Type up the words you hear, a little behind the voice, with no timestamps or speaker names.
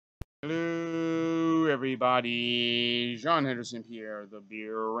everybody? John Henderson Pierre, the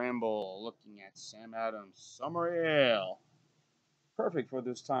Beer Ramble, looking at Sam Adams Summer Ale. Perfect for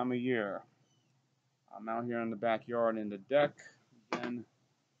this time of year. I'm out here in the backyard in the deck. Again,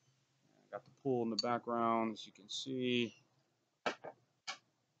 I got the pool in the background, as you can see.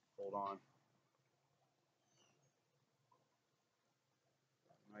 Hold on.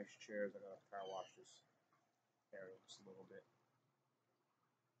 Nice chairs. I gotta power wash this area just a little bit.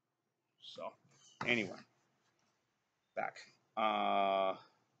 So, anyway, back. We're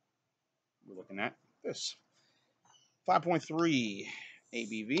looking at this 5.3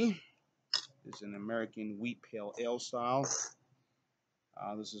 ABV. This is an American wheat pale ale style.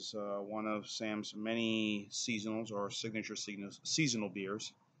 This is one of Sam's many seasonals or signature seasonal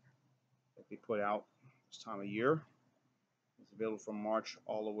beers that they put out this time of year. It's available from March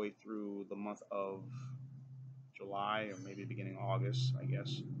all the way through the month of July or maybe beginning August, I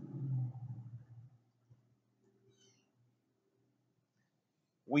guess.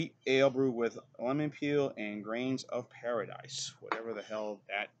 Wheat ale brewed with lemon peel and grains of paradise, whatever the hell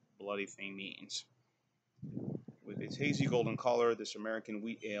that bloody thing means. With its hazy golden color, this American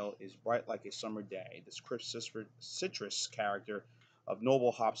wheat ale is bright like a summer day. This crisp citrus character of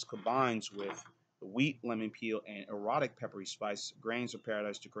noble hops combines with the wheat, lemon peel, and erotic peppery spice grains of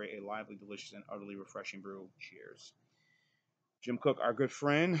paradise to create a lively, delicious, and utterly refreshing brew. Cheers. Jim Koch, our good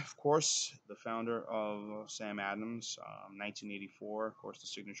friend, of course, the founder of Sam Adams, 1984, of course, the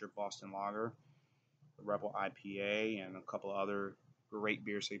signature Boston Lager, the Rebel IPA, and a couple other great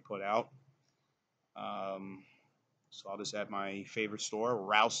beers they put out. Saw this at my favorite store,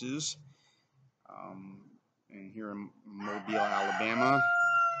 Rouse's, and here in Mobile, Alabama.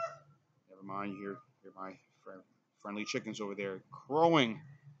 Never mind, you hear my friendly chickens over there crowing.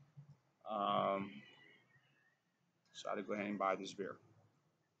 So I had to go ahead and buy this beer.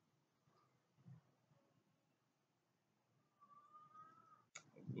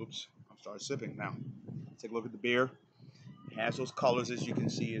 Oops, I'm starting sipping now. Take a look at the beer. It has those colors, as you can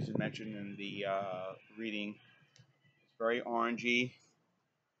see, as mentioned in the reading. It's very orangey,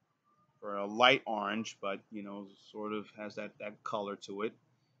 or a light orange, but sort of has that color to it.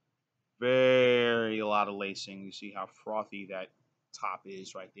 Very a lot of lacing. You see how frothy that top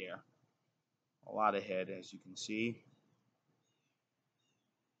is right there. A lot of head, as you can see.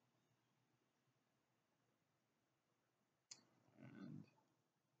 And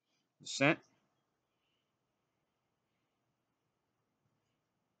the scent.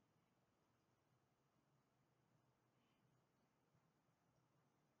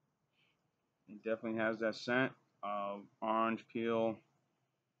 It definitely has that scent of orange peel.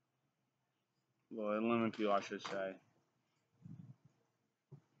 Well, lemon peel, I should say.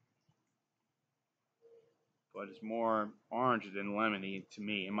 But it's more orange than lemony to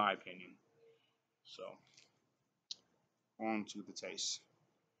me, in my opinion. So, on to the taste.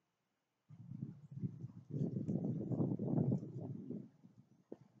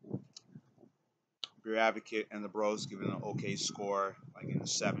 Beer Advocate and the Bros giving an okay score, like in the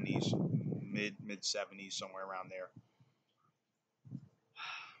 70s, mid 70s, somewhere around there.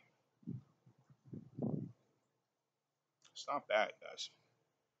 It's not bad, guys.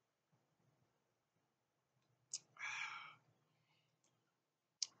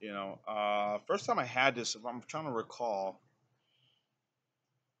 First time I had this, if I'm trying to recall,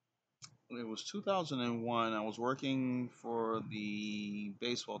 it was 2001. I was working for the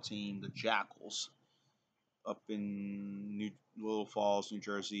baseball team, the Jackals, up in Little Falls, New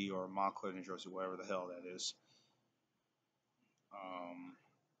Jersey, or Montclair, New Jersey, wherever the hell that is.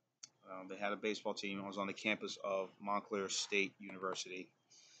 They had a baseball team. I was on the campus of Montclair State University,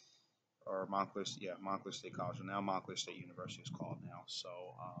 or Montclair State College. And now Montclair State University is called now. So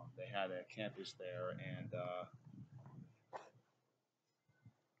they had a campus there,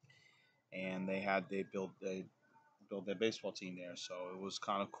 and they built their baseball team there. So it was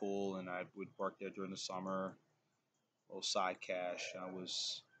kind of cool, and I would work there during the summer. A little side cash. I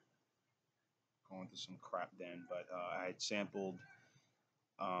was going through some crap then, but I had sampled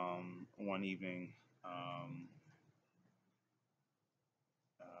one evening. I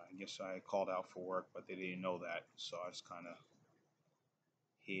guess I called out for work, but they didn't know that, so I just kind of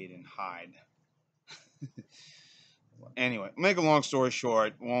hid and hide. Anyway, make a long story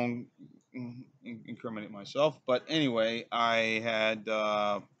short, won't incriminate myself, but anyway, I had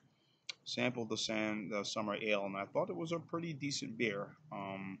sampled the summer ale, and I thought it was a pretty decent beer.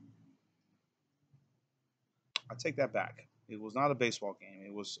 I take that back. It was not a baseball game.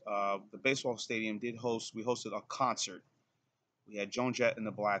 It was the baseball stadium did host. We hosted a concert. We had Joan Jett and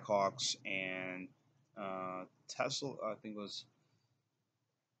the Blackhawks and Tesla. I think it was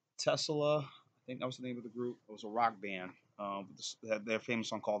Tesla. I think that was the name of the group. It was a rock band. They had their famous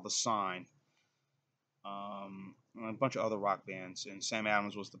song called "The Sign." And a bunch of other rock bands, and Sam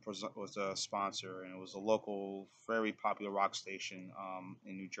Adams was the sponsor, and it was a local, very popular rock station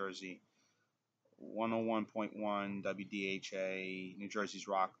in New Jersey. 101.1 WDHA, New Jersey's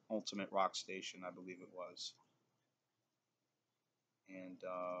rock ultimate rock station, I believe it was. And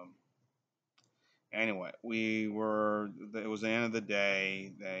anyway, we were. It was the end of the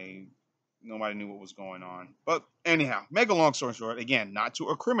day. Nobody knew what was going on. But anyhow, make a long story short, again, not to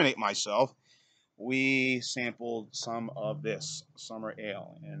incriminate myself, we sampled some of this summer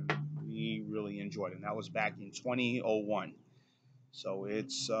ale, and we really enjoyed it. And that was back in 2001. So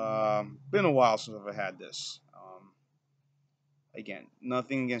it's been a while since I've had this. Again,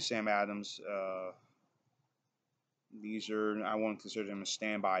 nothing against Sam Adams. These are, I won't consider them as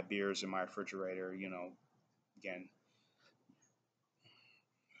standby beers in my refrigerator. Again,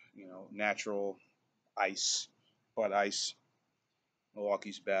 natural ice, Bud Ice,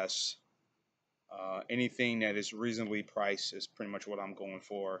 Milwaukee's Best. Anything that is reasonably priced is pretty much what I'm going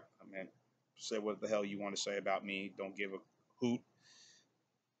for. I mean, say what the hell you want to say about me. Don't give a hoot.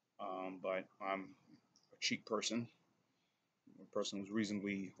 But I'm a cheap person. A person who's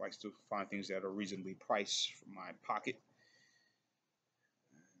reasonably likes to find things that are reasonably priced for my pocket.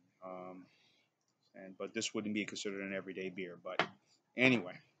 Um, but this wouldn't be considered an everyday beer. But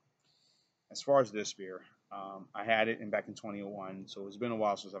anyway, as far as this beer, I had it back in 2001, so it's been a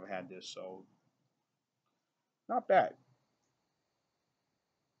while since I've had this. So not bad.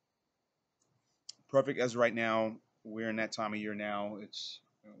 Perfect as right now. We're in that time of year now.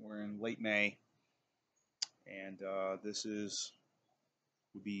 We're in late May, and this is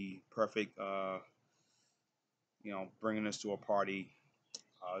would be perfect. Bringing us to a party.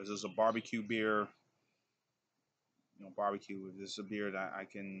 This is a barbecue beer. Barbecue. This is a beer that I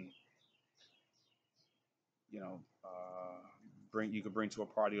can, bring. You could bring to a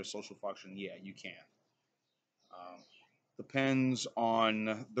party or social function. Yeah, you can. Um, Depends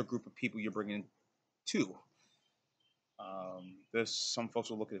on the group of people you're bringing to. This some folks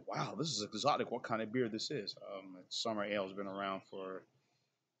will look at, wow, this is exotic. What kind of beer this is? Summer ale has been around for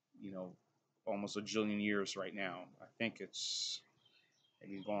you know almost a jillion years right now. I think it's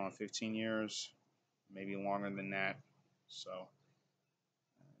maybe going on 15 years, maybe longer than that. So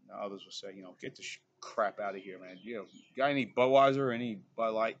others will say, get the crap out of here, man. Got any Budweiser, any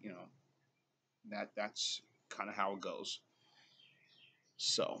Bud Light? That's kind of how it goes.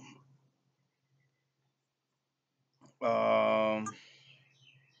 So, um,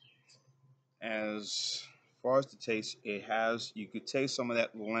 as far as the taste, you could taste some of that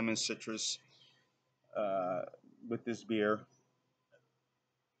lemon citrus uh, with this beer.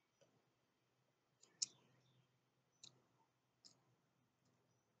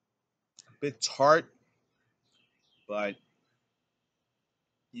 A bit tart, but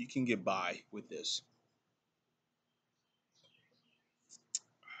you can get by with this.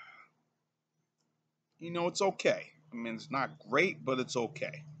 It's okay. I mean, it's not great, but it's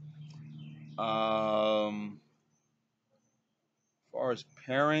okay. As far as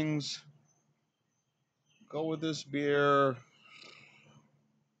pairings, go with this beer.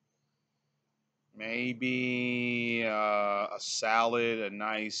 Maybe a salad, a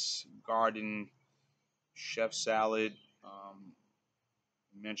nice garden chef salad.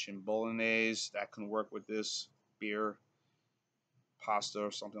 You mentioned bolognese, that can work with this beer, pasta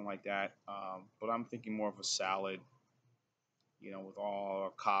or something like that. But I'm thinking more of a salad, with all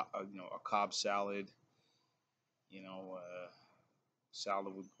a Cobb salad,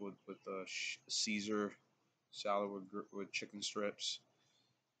 salad with Caesar salad with chicken strips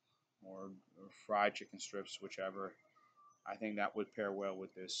or fried chicken strips, whichever. I think that would pair well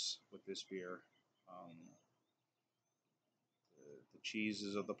with this beer. Um, the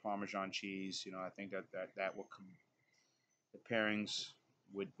cheeses of the Parmesan cheese, I think that would the pairings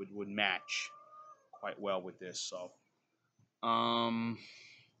would match quite well with this. So, um,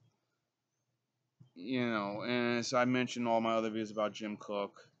 and as I mentioned, all my other views about Jim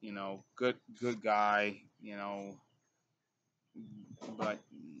Cook, good guy, but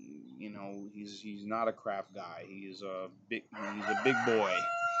he's not a craft guy. He's a big boy.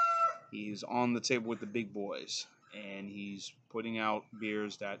 He's on the table with the big boys, and he's putting out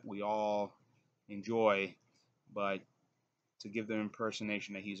beers that we all enjoy. But to give the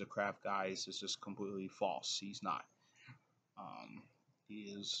impersonation that he's a craft guy is just completely false. He's not. Um,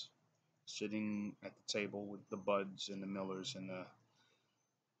 he is sitting at the table with the Buds and the Millers and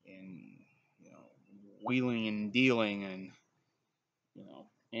wheeling and dealing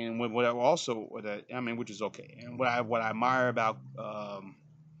and what I also what I mean, which is okay. And what I admire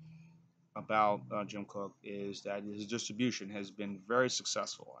about Jim Koch is that his distribution has been very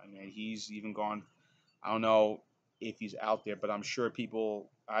successful. I mean, he's even gone. I don't know if he's out there, but I'm sure people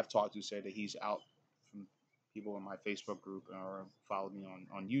I've talked to say that he's out from people in my Facebook group or follow me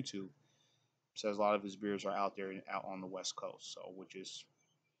on YouTube. Says a lot of his beers are out there out on the West Coast, so which is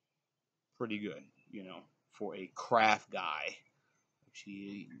pretty good, for a craft guy.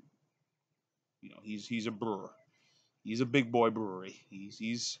 He, he's a brewer. He's a big boy brewery.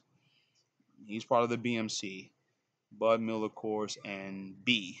 He's part of the BMC, Bud Miller Coors, and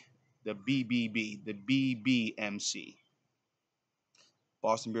the BBB, the BBMC,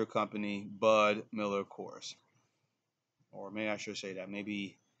 Boston Beer Company, Bud Miller Coors, or maybe I should say that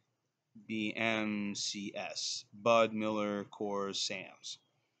maybe BMCS, Bud Miller Coors Sam's.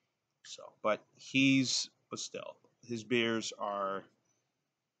 So, but still, his beers are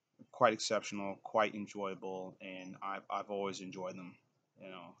quite exceptional, quite enjoyable, and I've always enjoyed them,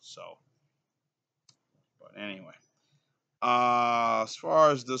 So, but anyway, as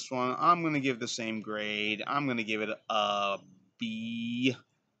far as this one, I'm gonna give the same grade. I'm gonna give it a B.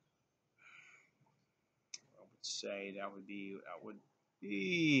 I would say that would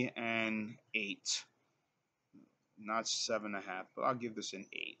be an 8, not 7.5, but I'll give this an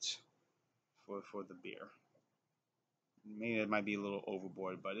 8 for the beer. Maybe it might be a little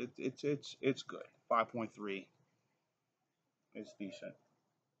overboard, but it's good. 5.3. It's decent.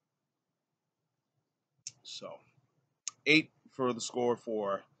 So 8 for the score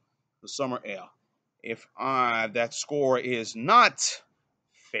for the summer ale. If that score is not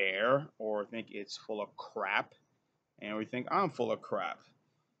fair or think it's full of crap, and we think I'm full of crap,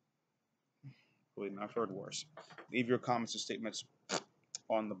 believe me, I've heard worse. Leave your comments and statements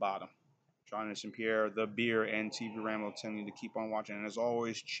on the bottom. John and St. Pierre, the beer and TV Ramble, telling you to keep on watching. And as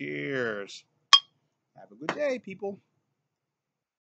always, cheers. Have a good day, people.